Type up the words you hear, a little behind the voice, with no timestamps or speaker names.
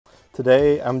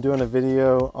Today I'm doing a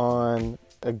video on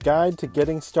a guide to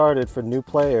getting started for new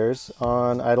players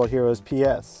on Idle Heroes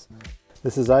PS.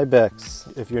 This is Ibex.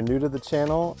 If you're new to the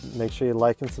channel, make sure you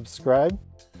like and subscribe.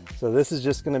 So this is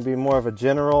just going to be more of a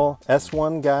general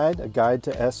S1 guide, a guide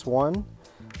to S1,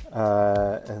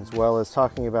 as well as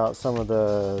talking about some of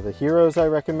the heroes I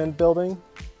recommend building,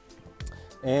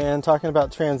 and talking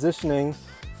about transitioning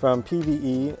from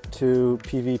PvE to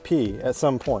PvP at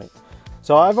some point.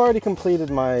 So I've already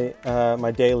completed my my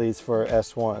dailies for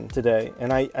S1 today,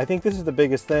 and I think this is the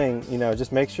biggest thing. You know,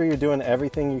 just make sure you're doing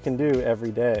everything you can do every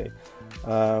day.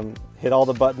 Hit all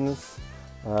the buttons.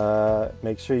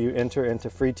 Make sure you enter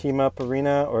into free team up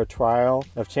arena or trial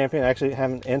of champion. I actually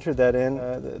haven't entered that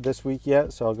in this week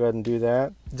yet, so I'll go ahead and do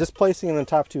that. Just placing in the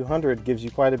top 200 gives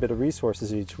you quite a bit of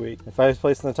resources each week. If I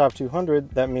place in the top 200,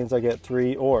 that means I get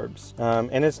 3 orbs,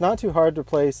 and it's not too hard to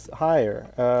place higher.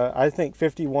 I think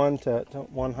 51 to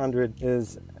 100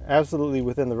 is absolutely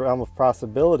within the realm of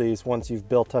possibilities once you've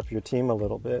built up your team a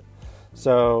little bit.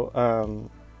 So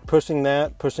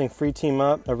pushing free team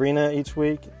up arena each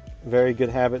week, very good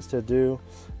habits to do.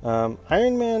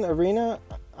 Ironman Arena,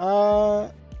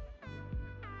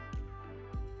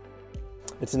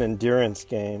 it's an endurance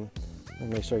game. Let me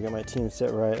make sure I get my team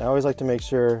set right. I always like to make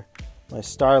sure my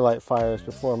starlight fires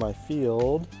before my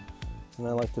field, and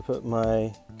I like to put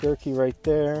my Gurky right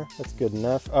there. That's good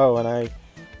enough. Oh, and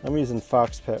I'm using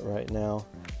Fox Pet right now.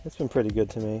 It's been pretty good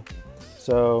to me.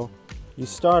 So you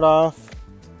start off,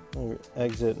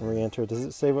 exit and re-enter. Does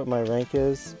it say what my rank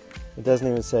is? It doesn't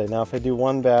even say. Now if I do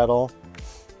one battle,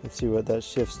 let's see what that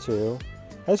shifts to.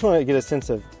 I just want to get a sense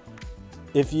of,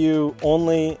 if you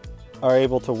only are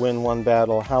able to win one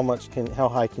battle, how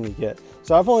high can you get?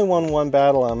 So I've only won one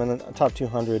battle. I'm in the top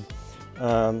 200,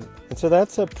 and so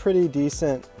that's a pretty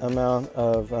decent amount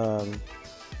of. I mean,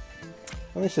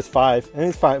 it's just 5. I mean,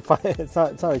 it's 5. It's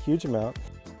not a huge amount.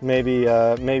 Maybe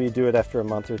do it after a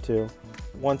month or two.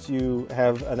 Once you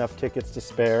have enough tickets to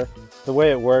spare, the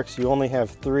way it works, you only have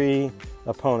 3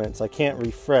 opponents. I can't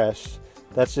refresh.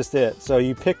 That's just it. So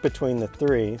you pick between the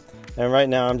 3, and right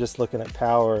now I'm just looking at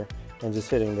power and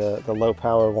just hitting the low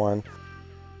power one.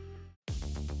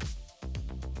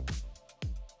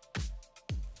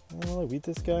 Will I beat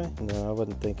this guy? No, I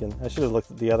wasn't thinking. I should have looked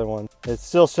at the other one. It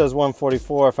still says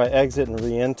 144. If I exit and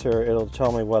re-enter, it'll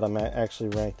tell me what I'm actually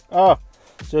ranked. Oh!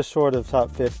 Just short of top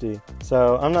 50.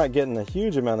 So I'm not getting a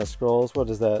huge amount of scrolls. What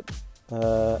is that?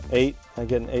 8. I'm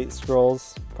getting 8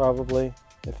 scrolls probably,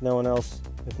 if no one else,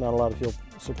 if not a lot of people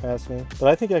surpass me. But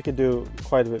I think I could do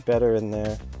quite a bit better in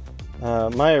there.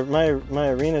 My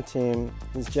arena team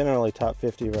is generally top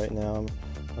 50 right now.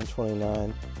 I'm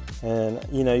 29. And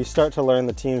you know, you start to learn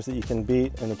the teams that you can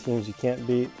beat and the teams you can't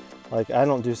beat. Like, I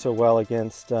don't do so well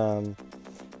against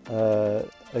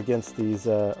these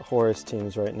Horus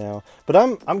teams right now. But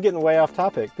I'm getting way off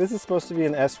topic. This is supposed to be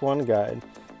an S1 guide,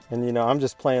 and you know, I'm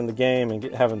just playing the game and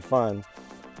having fun.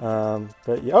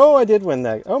 But oh, I did win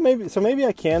that. Oh, maybe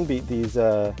I can beat these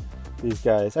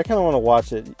guys. I kind of want to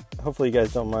watch it. Hopefully you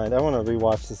guys don't mind. I want to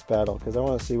rewatch this battle because I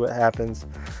want to see what happens.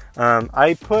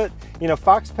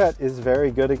 Fox Pet is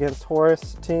very good against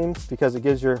Horus teams because it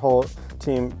gives your whole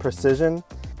team precision.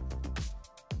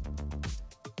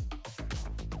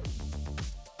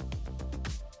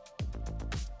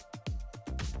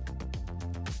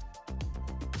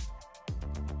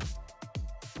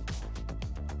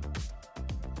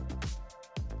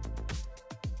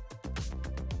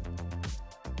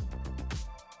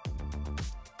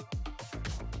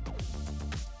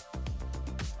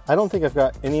 I don't think I've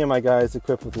got any of my guys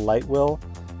equipped with Light Will,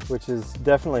 which is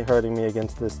definitely hurting me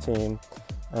against this team.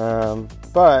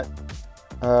 But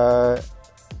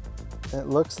it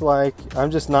looks like I'm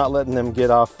just not letting them get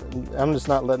off. I'm just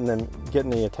not letting them get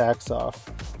any attacks off.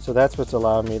 So that's what's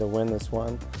allowed me to win this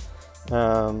one.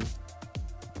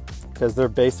 Because their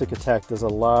basic attack does a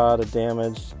lot of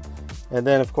damage. And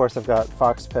then of course I've got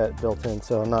Fox Pet built in,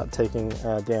 so I'm not taking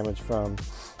damage from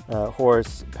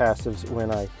Horus passives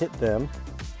when I hit them.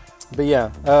 But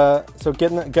yeah, so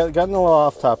getting a little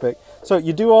off topic. So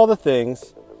you do all the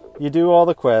things, you do all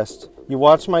the quests, you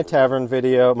watch my tavern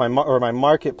video, my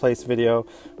marketplace video,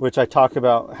 which I talk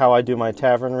about how I do my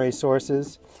tavern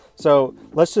resources. So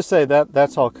let's just say that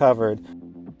that's all covered.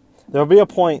 There will be a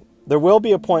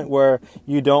point where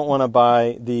you don't want to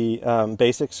buy the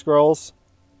basic scrolls,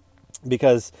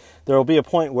 because there will be a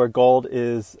point where gold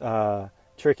is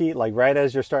tricky. Like right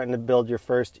as you're starting to build your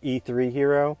first E3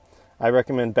 hero, I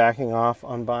recommend backing off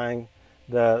on buying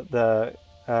the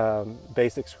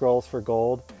basic scrolls for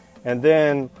gold. And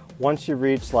then once you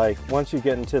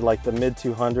get into like the mid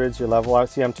 200s, your level out.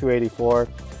 See, I'm 284.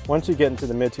 Once you get into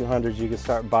the mid 200s, you can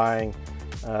start buying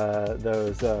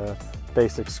those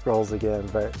basic scrolls again,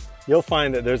 but you'll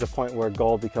find that there's a point where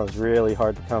gold becomes really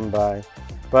hard to come by.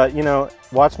 But you know,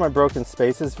 watch my Broken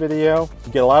Spaces video.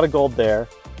 You get a lot of gold there.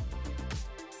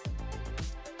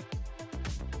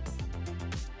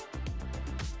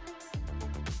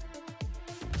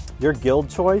 Your guild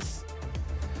choice.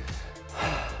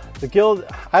 The guild,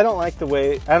 I don't like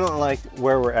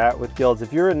where we're at with guilds.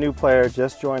 If you're a new player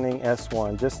just joining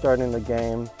S1, just starting the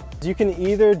game, you can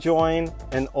either join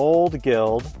an old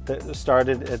guild that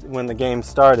started when the game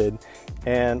started,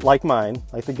 and like mine,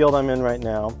 like the guild I'm in right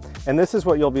now, and this is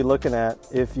what you'll be looking at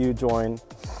if you join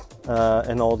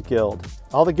an old guild.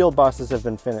 All the guild bosses have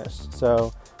been finished,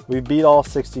 so we beat all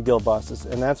 60 guild bosses,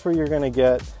 and that's where you're going to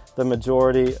get the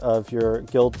majority of your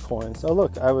guild coins. Oh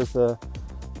look, I was the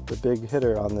big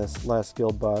hitter on this last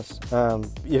guild boss.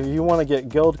 If you want to get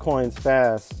guild coins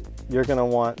fast, you're going to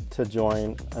want to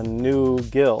join a new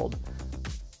guild.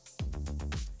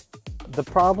 The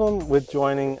problem with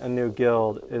joining a new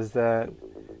guild is that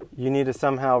you need to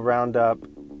somehow round up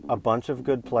a bunch of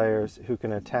good players who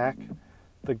can attack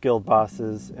the guild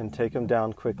bosses and take them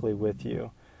down quickly with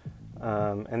you.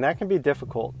 And that can be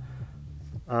difficult.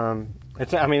 I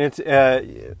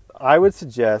would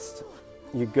suggest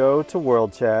you go to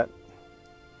World Chat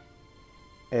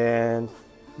and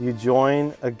you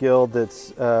join a guild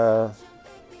that's low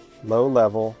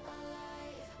level,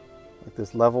 like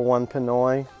this level 1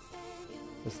 Pinoy,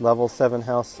 this level 7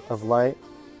 House of Light,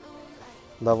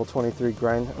 level 23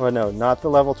 Grind. Oh no, not the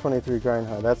level 23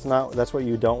 Grindhard. That's what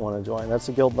you don't want to join. That's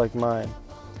a guild like mine.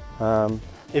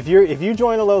 If you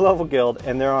join a low level guild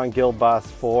and they're on Guild Boss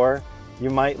 4, you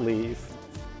might leave.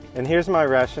 And here's my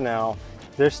rationale.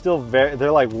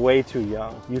 They're like way too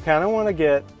young. You kind of want to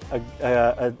get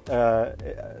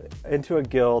into a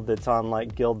guild that's on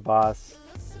like Guild Boss,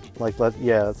 like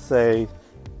let's say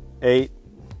 8.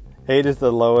 8 is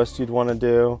the lowest you'd want to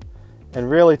do, and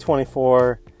really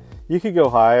 24. You could go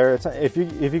higher. If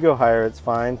you go higher, it's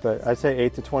fine, but I'd say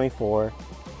 8 to 24.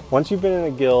 Once you've been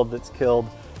in a guild that's killed,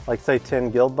 like say 10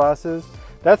 guild bosses,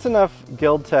 that's enough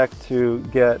guild tech to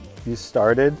get you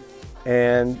started.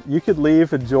 And you could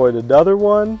leave and join another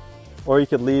one, or you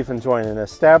could leave and join an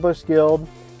established guild,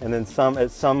 and then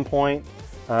at some point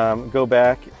go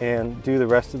back and do the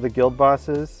rest of the guild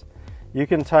bosses. You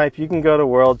can go to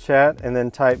World Chat and then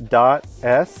type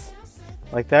 .s,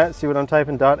 like that. See what I'm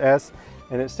typing? .s,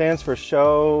 and it stands for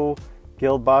Show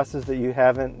Guild Bosses that you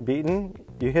haven't beaten.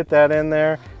 You hit that in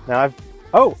there. Now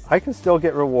I can still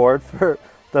get reward for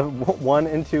the 1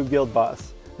 and 2 guild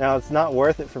boss. Now it's not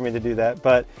worth it for me to do that,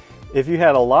 but if you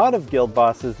had a lot of guild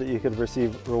bosses that you could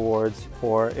receive rewards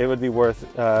for, it would be worth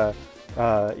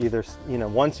either,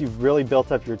 once you've really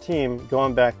built up your team,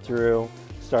 going back through,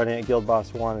 starting at Guild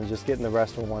Boss 1 and just getting the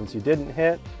rest of the ones you didn't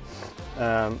hit.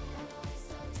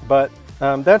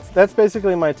 That's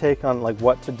basically my take on like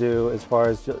what to do as far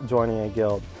as joining a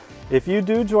guild. If you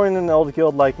do join an old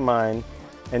guild like mine,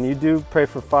 and you do pray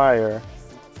for fire,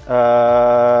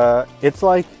 it's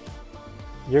like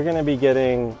you're going to be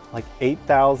getting like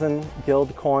 8,000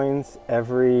 guild coins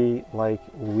every like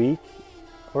week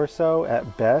or so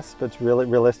at best, but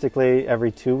realistically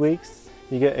every 2 weeks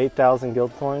you get 8,000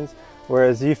 guild coins.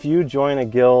 Whereas if you join a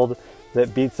guild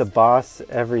that beats a boss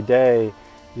every day,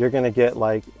 you're going to get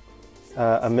like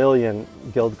 1 million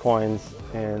guild coins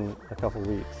in a couple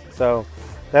weeks. So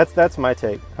that's my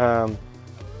take.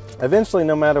 Eventually,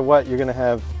 no matter what, you're going to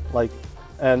have like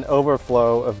an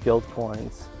overflow of guild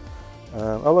coins.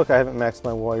 Oh look, I haven't maxed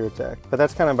my warrior tech, but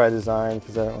that's kind of by design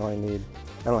because I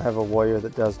don't have a warrior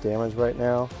that does damage right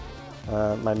now.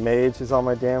 My mage is all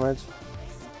my damage.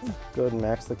 Go ahead and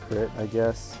max the crit, I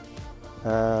guess.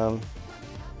 Well,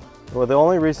 the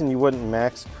only reason you wouldn't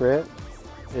max crit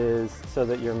is so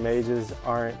that your mages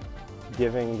aren't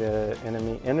giving the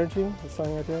enemy energy. That's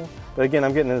something I do. But again,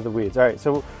 I'm getting into the weeds. All right,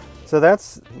 so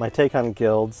that's my take on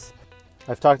guilds.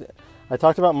 I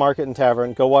talked about market and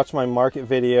tavern. Go watch my market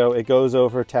video. It goes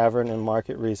over tavern and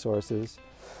market resources.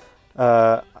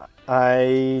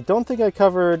 I don't think I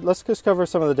covered, let's just cover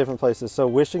some of the different places. So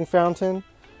Wishing Fountain,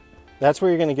 that's where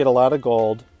you're going to get a lot of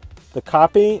gold. The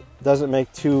copy doesn't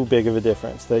make too big of a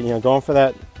difference. Going for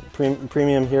that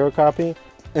premium hero copy,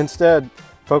 instead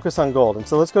focus on gold. And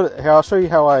so let's go to, here, I'll show you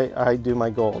how I do my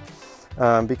gold.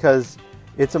 Because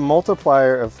it's a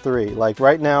multiplier of 3. Like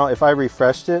right now, if I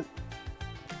refreshed it,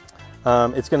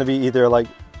 it's going to be either like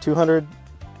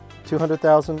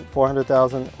 200,000,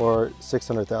 400,000, or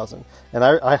 600,000. And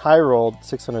I high rolled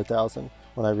 600,000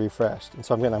 when I refreshed. And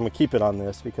so I'm going to keep it on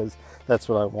this because that's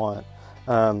what I want.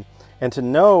 And to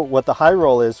know what the high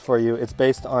roll is for you, it's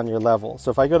based on your level. So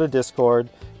if I go to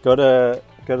Discord, go to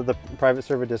go to the private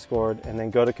server Discord, and then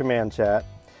go to command chat,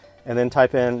 and then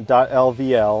type in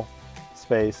 .lvl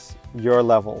space your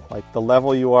level, like the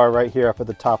level you are right here up at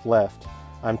the top left.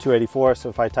 I'm 284, so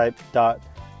if I type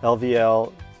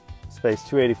 .lvl space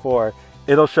 284,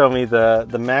 it'll show me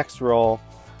the max roll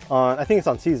on, I think it's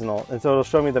on seasonal, and so it'll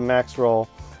show me the max roll.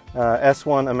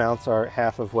 S1 amounts are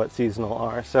half of what seasonal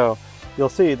are. So you'll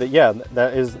see that, yeah,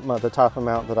 that is the top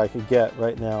amount that I could get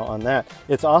right now on that.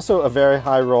 It's also a very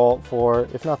high roll for,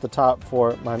 if not the top,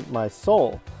 for my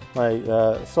soul,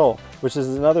 soul, which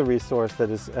is another resource that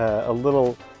is a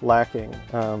little lacking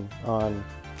on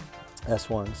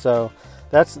S1. So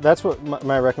that's what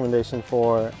my recommendation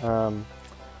for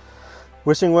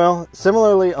Wishing Well.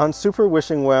 Similarly, on Super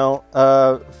Wishing Well,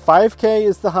 5K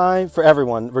is the high for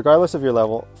everyone, regardless of your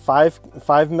level.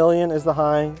 5 million is the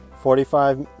high,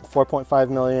 4.5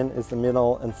 million is the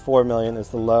middle, and 4 million is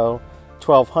the low.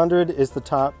 1200 is the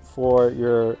top for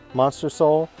your Monster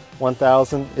Soul,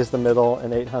 1000 is the middle,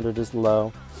 and 800 is the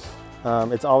low.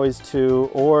 It's always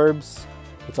 2 orbs,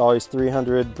 it's always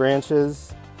 300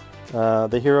 branches.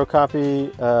 The hero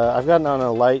copy, I've gotten on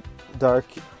a light dark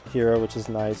hero, which is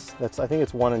nice. I think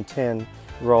it's 1 in 10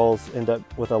 rolls end up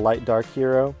with a light dark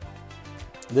hero.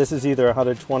 This is either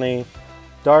 120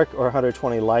 dark or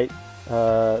 120 light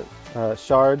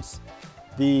shards.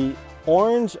 The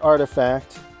orange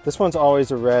artifact, this one's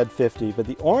always a red 50, but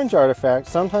the orange artifact,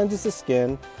 sometimes it's a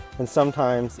skin and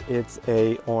sometimes it's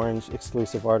a orange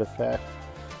exclusive artifact.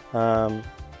 I'm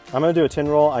going to do a 10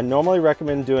 roll. I normally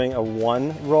recommend doing a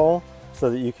 1 roll so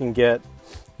that you can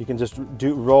just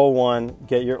roll 1,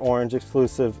 get your orange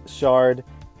exclusive shard,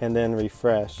 and then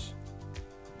refresh.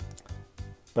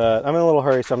 But I'm in a little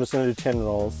hurry, so I'm just going to do 10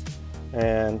 rolls.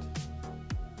 And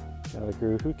another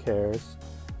Guru, who cares?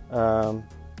 Do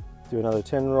another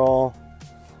 10 roll.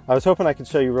 I was hoping I could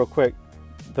show you real quick.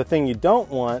 The thing you don't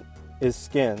want is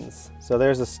skins. So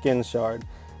there's a skin shard.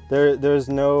 There's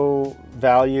no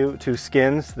value to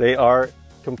skins. They are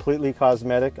completely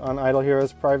cosmetic on Idle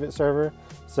Heroes private server.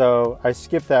 So I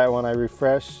skip that when I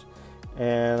refresh,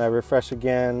 and I refresh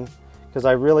again because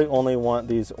I really only want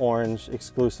these orange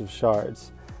exclusive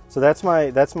shards. So that's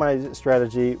my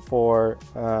strategy for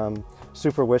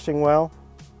Super Wishing Well.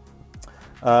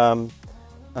 Event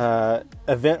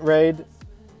raid,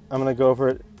 I'm gonna go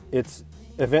over it.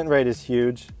 Event raid is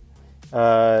huge.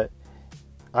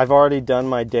 I've already done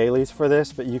my dailies for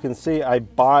this, but you can see I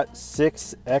bought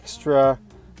 6 extra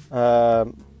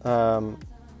 6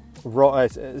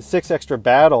 extra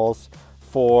battles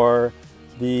for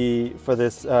the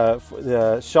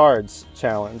shards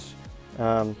challenge,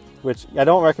 which I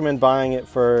don't recommend buying it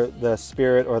for the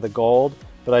spirit or the gold,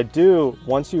 but I do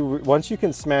once you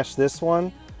can smash this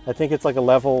one. I think it's like a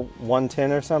level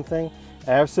 110 or something.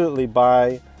 Absolutely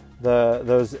buy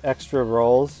those extra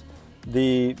rolls.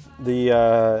 The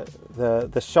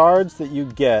shards that you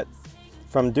get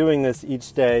from doing this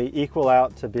each day equal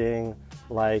out to being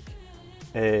like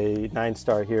a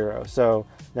 9-star hero. So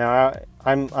now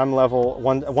I'm level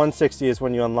 160 is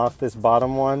when you unlock this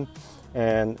bottom one,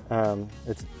 and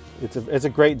it's a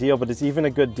great deal, but it's even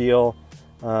a good deal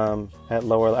at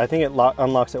lower. I think it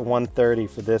unlocks at 130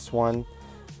 for this one.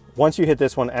 Once you hit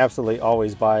this one, absolutely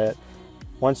always buy it.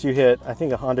 Once you hit, I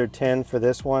think 110 for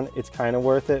this one, it's kind of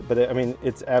worth it, but I mean,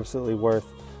 it's absolutely worth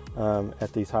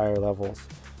at these higher levels.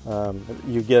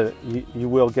 You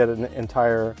will get an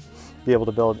entire, be able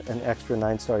to build an extra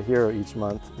 9-star hero each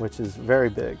month, which is very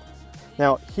big.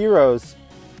 Now, heroes,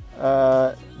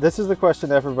 this is the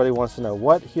question everybody wants to know.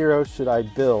 What hero should I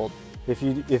build? If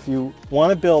you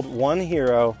want to build one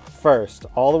hero first,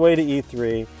 all the way to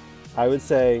E3, I would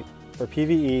say for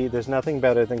PvE, there's nothing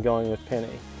better than going with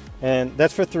Penny. And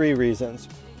that's for 3 reasons.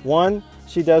 1,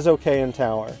 she does okay in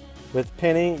tower. With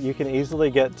Penny, you can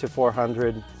easily get to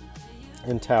 400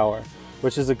 in tower,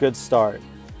 which is a good start.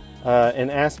 In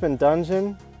Aspen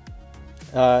Dungeon,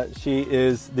 she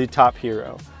is the top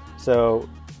hero. So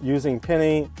using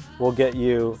Penny will get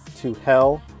you to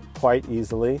Hell quite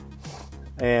easily.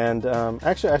 And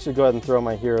actually, I should go ahead and throw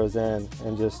my heroes in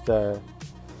and just...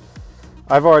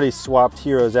 I've already swapped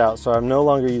heroes out, so I'm no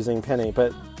longer using Penny,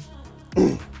 but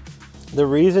the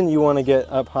reason you want to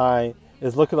get up high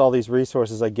is look at all these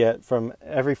resources I get from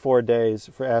every 4 days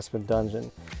for Aspen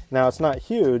Dungeon. Now, it's not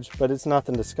huge, but it's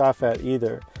nothing to scoff at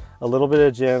either. A little bit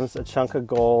of gems, a chunk of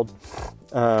gold,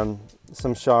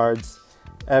 some shards,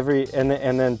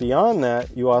 and then beyond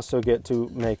that, you also get to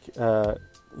make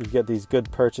you get these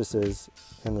good purchases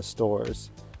in the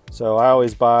stores. So I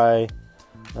always buy,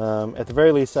 at the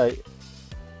very least, it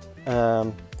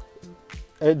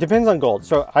depends on gold.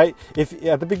 So if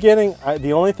at the beginning,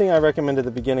 the only thing I recommend at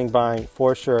the beginning buying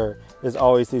for sure there's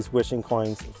always these wishing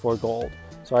coins for gold.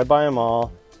 So I buy them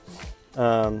all.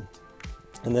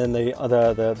 And then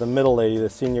the middle lady, the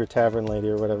senior tavern lady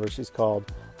or whatever she's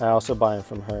called, I also buy them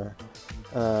from her.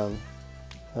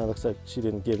 It looks like she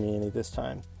didn't give me any this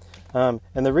time. And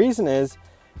the reason is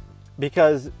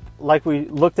because, like we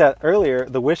looked at earlier,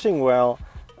 the wishing well,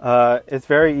 it's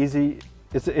very easy.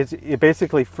 It's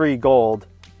basically free gold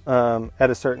at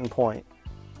a certain point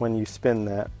when you spin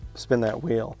that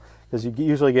wheel, because you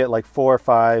usually get like 4 or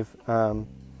 5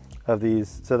 of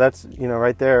these. So that's, you know,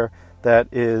 right there. That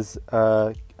is,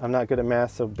 I'm not good at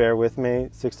math, so bear with me.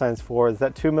 6 times 4, is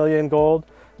that 2 million gold?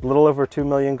 A little over 2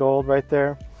 million gold right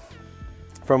there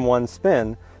from one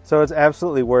spin. So it's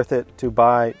absolutely worth it to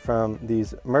buy from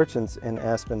these merchants in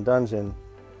Aspen Dungeon.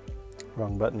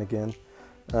 Wrong button again.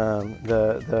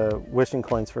 The wishing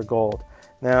coins for gold.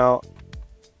 Now,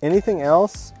 anything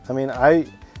else? I mean,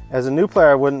 as a new player,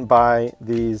 I wouldn't buy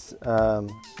these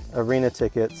arena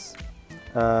tickets,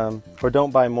 or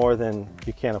don't buy more than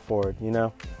you can't afford, you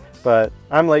know. But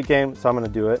I'm late game, so I'm going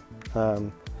to do it.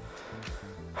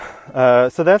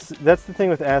 So that's the thing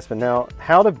with Aspen. Now,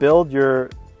 how to build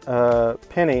your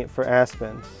penny for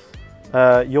Aspen?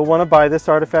 You'll want to buy this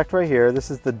artifact right here. This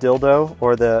is the dildo,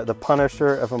 or the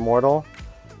Punisher of Immortal.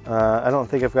 I don't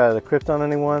think I've got it equipped on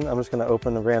anyone. I'm just going to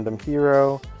open a random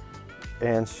hero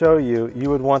and show you. You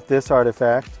would want this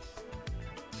artifact.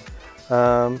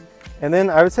 And then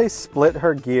I would say split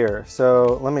her gear.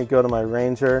 So let me go to my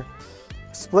ranger.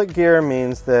 Split gear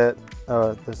means that,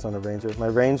 oh, that's not a ranger, my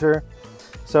ranger.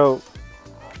 So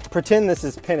pretend this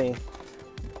is penny.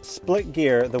 Split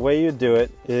gear, the way you do it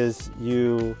is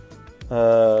you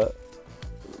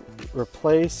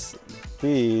replace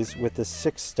these with the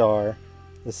 6-star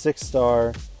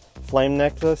flame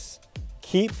necklace.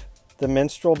 Keep the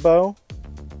minstrel bow,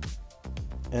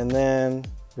 and then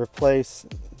replace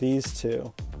these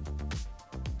two.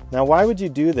 Now, why would you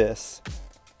do this?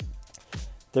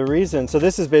 The reason, so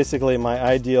this is basically my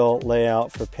ideal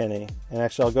layout for penny. And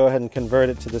actually, I'll go ahead and convert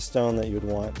it to the stone that you'd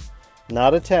want.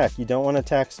 Not attack. You don't want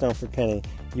attack stone for penny.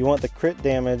 You want the crit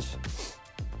damage.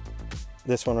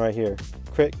 This one right here.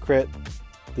 Crit, crit.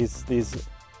 You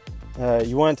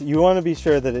want to be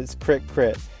sure that it's crit,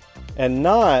 crit, and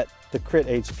not the crit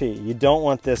HP. You don't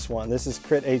want this one. This is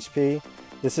crit HP.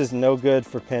 This is no good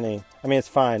for penny. I mean, it's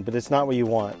fine, but it's not what you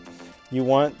want. You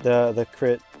want the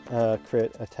crit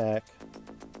attack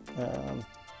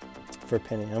for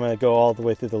penny. I'm going to go all the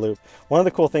way through the loop. One of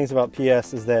the cool things about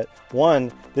PS is that,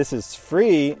 1, this is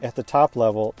free at the top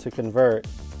level to convert,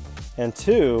 and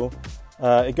 2,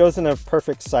 it goes in a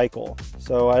perfect cycle.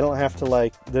 So I don't have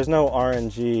to, there's no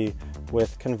RNG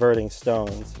with converting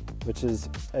stones, which is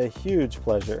a huge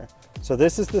pleasure. So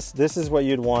this is what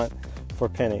you'd want for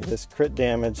penny, this crit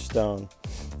damage stone.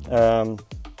 And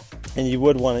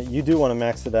you do want to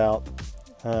max it out.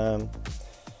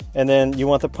 And then you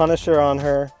want the Punisher on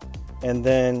her, and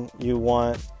then you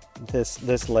want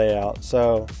this layout.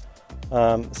 So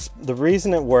the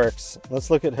reason it works, let's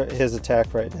look at his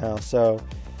attack right now. So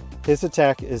his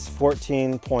attack is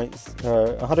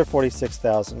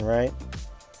 146,000, right?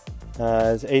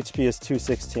 His HP is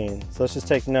 216. So let's just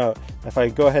take note. If I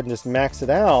go ahead and just max it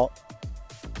out,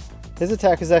 his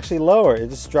attack is actually lower. It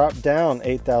just dropped down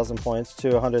 8,000 points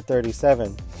to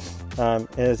 137. And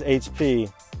his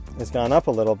HP has gone up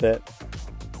a little bit.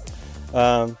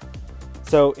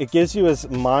 So it gives you a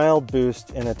mild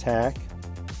boost in attack.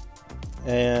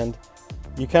 And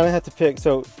you kind of have to pick.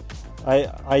 So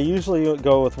I usually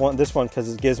go with this one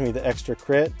because it gives me the extra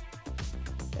crit.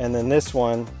 And then this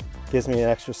one gives me an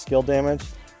extra skill damage.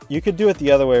 You could do it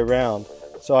the other way around.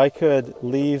 So I could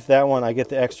leave that one, I get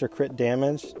the extra crit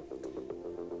damage.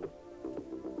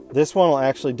 This one will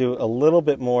actually do a little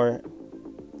bit more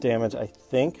damage, I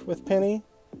think, with penny,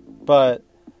 but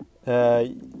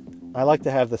I like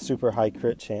to have the super high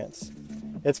crit chance.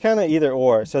 It's kind of either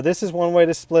or. So this is one way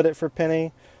to split it for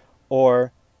penny,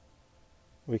 or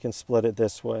we can split it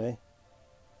this way.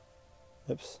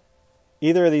 Oops.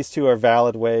 Either of these two are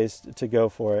valid ways to go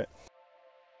for it.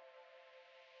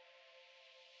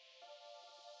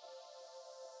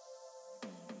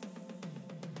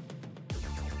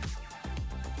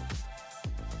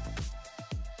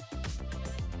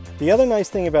 The other nice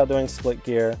thing about doing split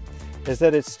gear is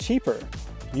that it's cheaper.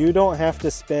 You don't have to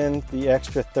spend the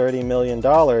extra $30 million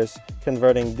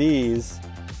converting these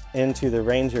into the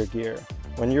ranger gear.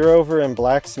 When you're over in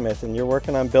blacksmith and you're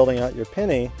working on building out your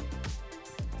penny,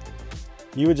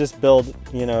 you would just build,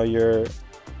 you know, your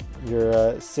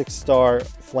 6-star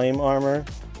flame armor,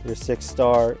 your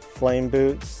 6-star flame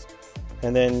boots,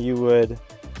 and then you'd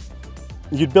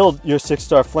build your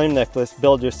 6-star flame necklace,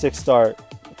 build your 6-star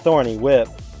thorny whip,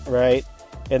 right?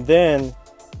 And then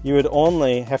you would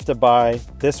only have to buy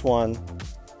this one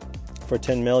for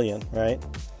 10 million, right?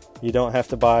 You don't have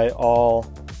to buy all,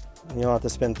 you don't have to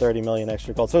spend 30 million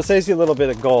extra gold. So it saves you a little bit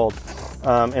of gold,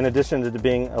 in addition to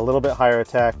being a little bit higher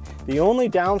attack. The only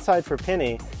downside for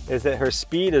Penny is that her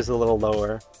speed is a little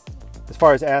lower as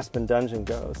far as Aspen Dungeon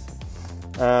goes.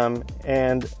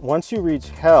 And once you reach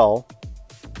Hell,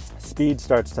 speed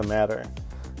starts to matter.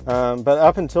 But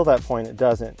up until that point, it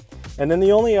doesn't. And then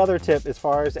the only other tip as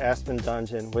far as Aspen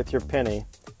Dungeon with your Penny,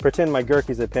 pretend my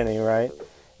Gurkey's a Penny, right?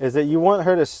 Is that you want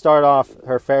her to start off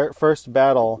her first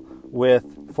battle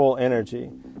with full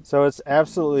energy. So it's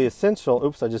absolutely essential.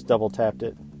 Oops, I just double tapped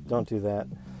it. Don't do that.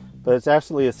 But it's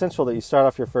absolutely essential that you start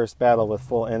off your first battle with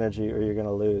full energy or you're going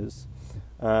to lose.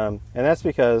 And that's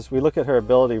because we look at her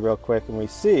ability real quick and we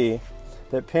see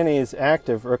that Penny's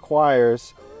active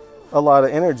requires a lot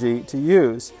of energy to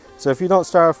use. So if you don't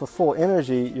start off with full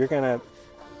energy, you're going to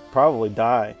probably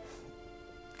die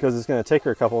because it's going to take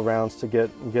her a couple rounds to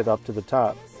get up to the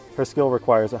top. Her skill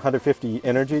requires 150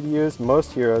 energy to use.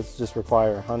 Most heroes just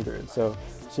require 100, so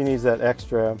she needs that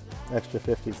extra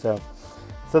 50. So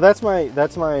that's my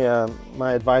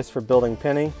advice for building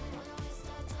Penny.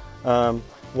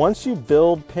 Once you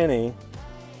build Penny,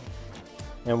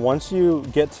 and once you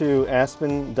get to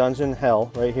Aspen Dungeon Hell,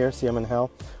 right here, see I'm in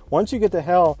Hell. Once you get to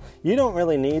Hell, you don't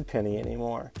really need Penny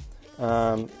anymore.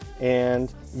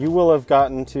 And you will have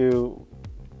gotten to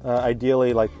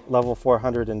ideally like level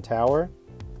 400 in Tower.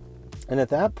 And at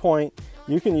that point,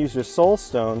 you can use your Soul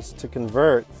Stones to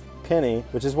convert Penny,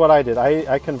 which is what I did.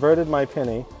 I converted my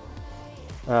Penny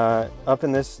up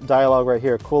in this dialogue right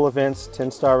here. Cool events,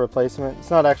 10-star replacement.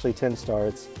 It's not actually 10-star,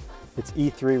 it's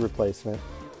E3 replacement.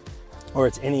 Or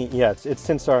it's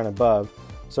 10-star and above.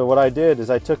 So what I did is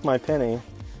I took my Penny,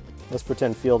 let's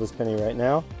pretend Field is Penny right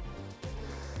now,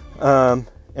 and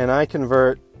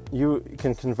you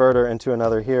can convert her into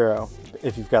another hero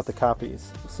if you've got the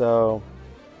copies. So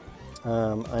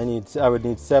I would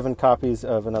need 7 copies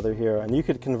of another hero, and you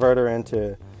could convert her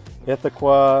into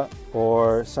Ithaca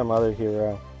or some other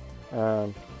hero.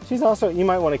 She's also, you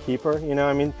might want to keep her, you know,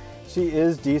 I mean, she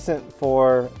is decent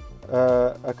for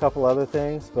a couple other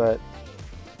things, but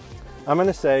I'm going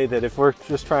to say that if we're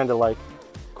just trying to like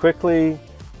quickly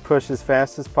push as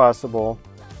fast as possible,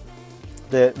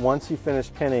 that once you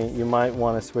finish Penny, you might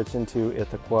want to switch into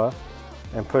Ithaca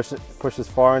and push as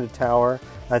far into Tower.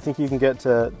 I think you can get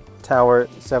to Tower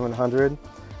 700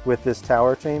 with this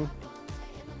Tower team.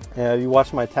 If you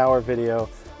watch my Tower video,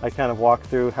 I kind of walk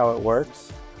through how it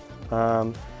works.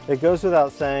 It goes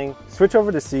without saying, switch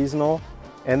over to Seasonal,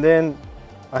 and then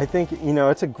I think, you know,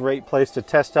 it's a great place to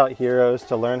test out heroes,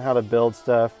 to learn how to build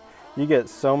stuff. You get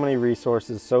so many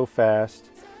resources so fast.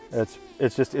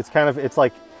 It's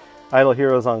like Idle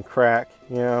Heroes on crack,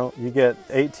 you know. You get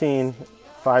 18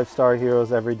 5-star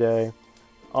heroes every day,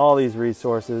 all these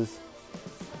resources.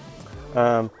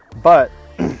 But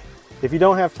if you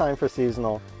don't have time for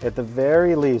Seasonal, at the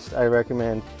very least, I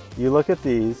recommend you look at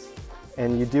these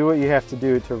and you do what you have to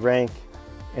do to rank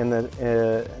in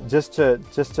the just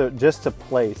to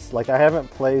place. Like, I haven't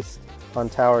placed on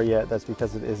Tower yet. That's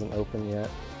because it isn't open yet.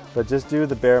 But just do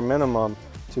the bare minimum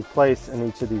to place in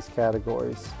each of these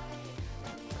categories,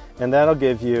 and that'll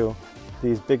give you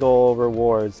these big old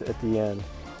rewards at the end.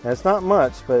 And it's not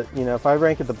much, but you know, if I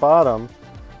rank at the bottom,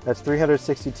 that's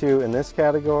 362 in this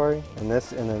category, and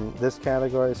in this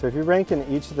category. So if you rank in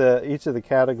each of the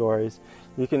categories,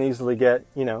 you can easily get,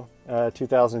 you know,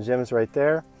 2,000 gems right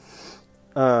there,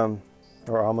 or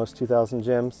almost 2,000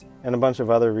 gems, and a bunch of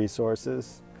other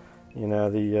resources. You know,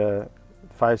 the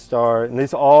 5-star, and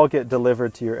these all get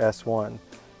delivered to your S1.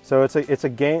 So it's a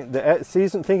game.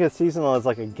 Think of Seasonal as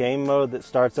like a game mode that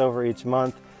starts over each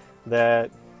month that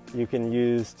you can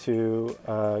use to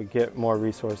get more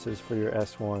resources for your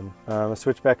S1. I'll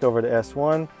switch back over to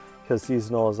S1 because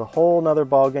Seasonal is a whole nother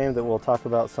ball game that we'll talk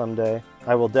about someday.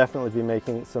 I will definitely be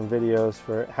making some videos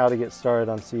for how to get started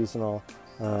on Seasonal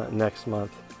next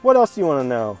month. What else do you want to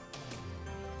know?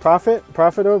 Profit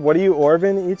orb? What do you orb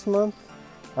in each month?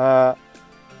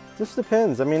 Just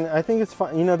depends. I mean, I think it's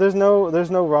fine. You know, there's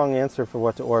no wrong answer for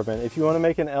what to orb in. If you want to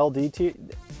make an LD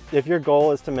if your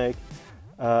goal is to make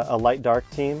a light dark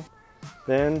team,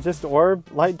 then just orb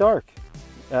light dark.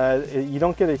 You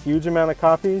don't get a huge amount of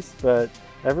copies, but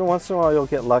every once in a while you'll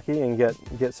get lucky and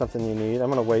get something you need. I'm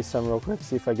gonna waste some real quick,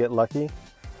 see if I get lucky.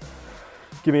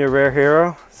 Give me a rare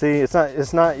hero. See,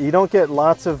 it's not you don't get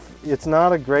lots of, it's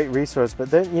not a great resource,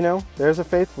 but then, you know, there's a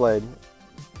Faith Blade.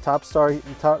 Top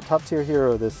tier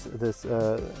hero this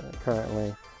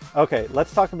currently. Okay,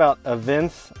 let's talk about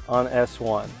events on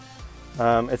S1.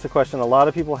 It's a question a lot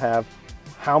of people have.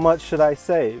 how much should I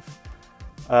save?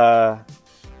 And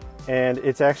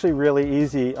it's actually really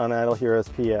easy on Idle Heroes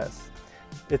PS.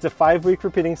 It's a 5-week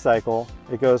repeating cycle.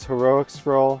 It goes Heroic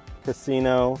Scroll,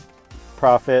 Casino,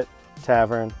 Profit,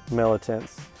 Tavern,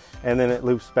 Militants, and then it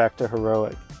loops back to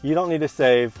Heroic. You don't need to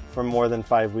save for more than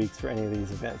 5 weeks for any of these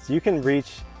events. You can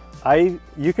reach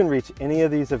any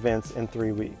of these events in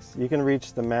 3 weeks. You can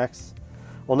reach the max,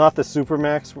 well, not the super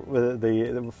max.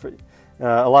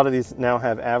 A lot of these now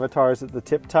have avatars at the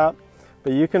tip top,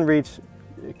 but you can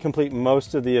complete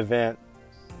most of the event,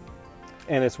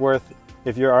 and it's worth,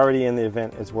 if you're already in the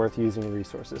event, it's worth using the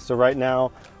resources. So right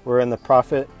now we're in the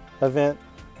Profit event,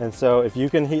 and so if you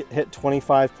can hit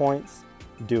 25 points,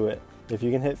 do it. If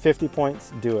you can hit 50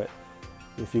 points, do it.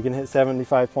 If you can hit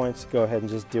 75 points, go ahead and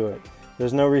just do it.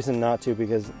 There's no reason not to,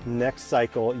 because next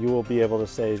cycle you will be able to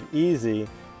save easy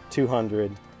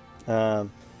 200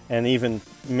 and even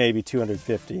maybe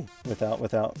 250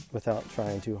 without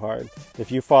trying too hard. If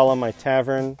you follow my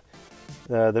Tavern,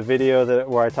 the video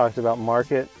where I talked about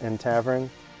Market and Tavern,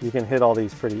 you can hit all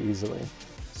these pretty easily.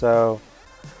 So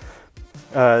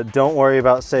don't worry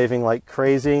about saving like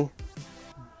crazy.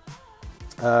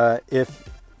 If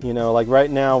you know, like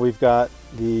right now we've got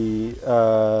the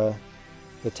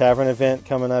Tavern event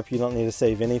coming up. You don't need to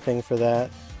save anything for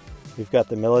that. We've got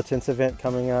the Militants event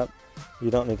coming up. You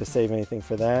don't need to save anything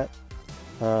for that.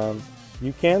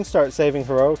 You can start saving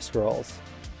Heroic Scrolls.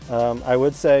 I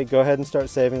would say go ahead and start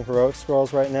saving Heroic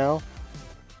Scrolls right now.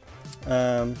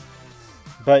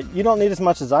 But you don't need as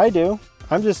much as I do.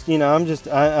 Normally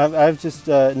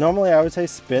I would say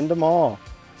spend them all.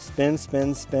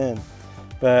 Spend.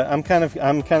 But I'm kind of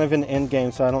in the end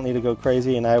game, so I don't need to go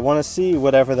crazy, and I want to see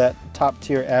whatever that top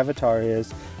tier avatar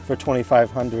is for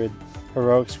 2,500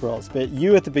 Heroic Scrolls. But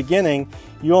you at the beginning,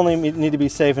 you only need to be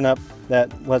saving up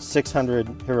that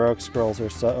 600 Heroic Scrolls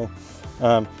or so.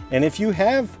 And if you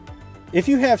have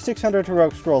 600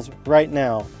 Heroic Scrolls right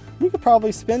now, you could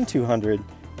probably spend 200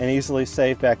 and easily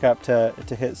save back up to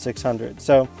hit 600.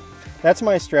 So that's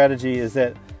my strategy, is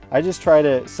that I just try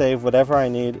to save whatever I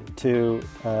need to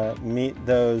meet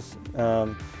those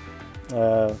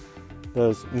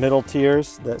middle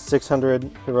tiers, that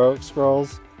 600 Heroic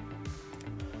Scrolls,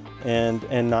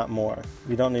 and not more.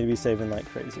 You don't need to be saving like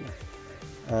crazy.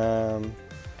 And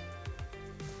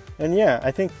yeah,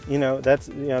 I think that's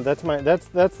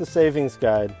the savings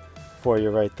guide for you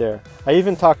right there. I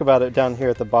even talk about it down here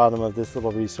at the bottom of this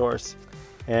little resource,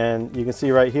 and you can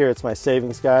see right here it's my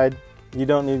savings guide. You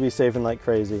don't need to be saving like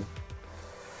crazy.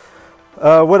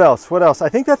 What else? I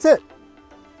think that's it.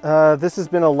 This has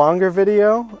been a longer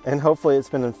video, and hopefully it's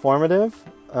been informative.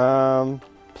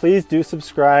 Please do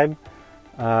subscribe.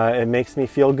 It makes me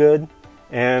feel good.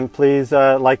 And please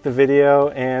like the video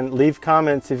and leave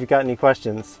comments if you've got any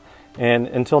questions. And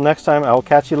until next time, I will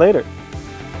catch you later.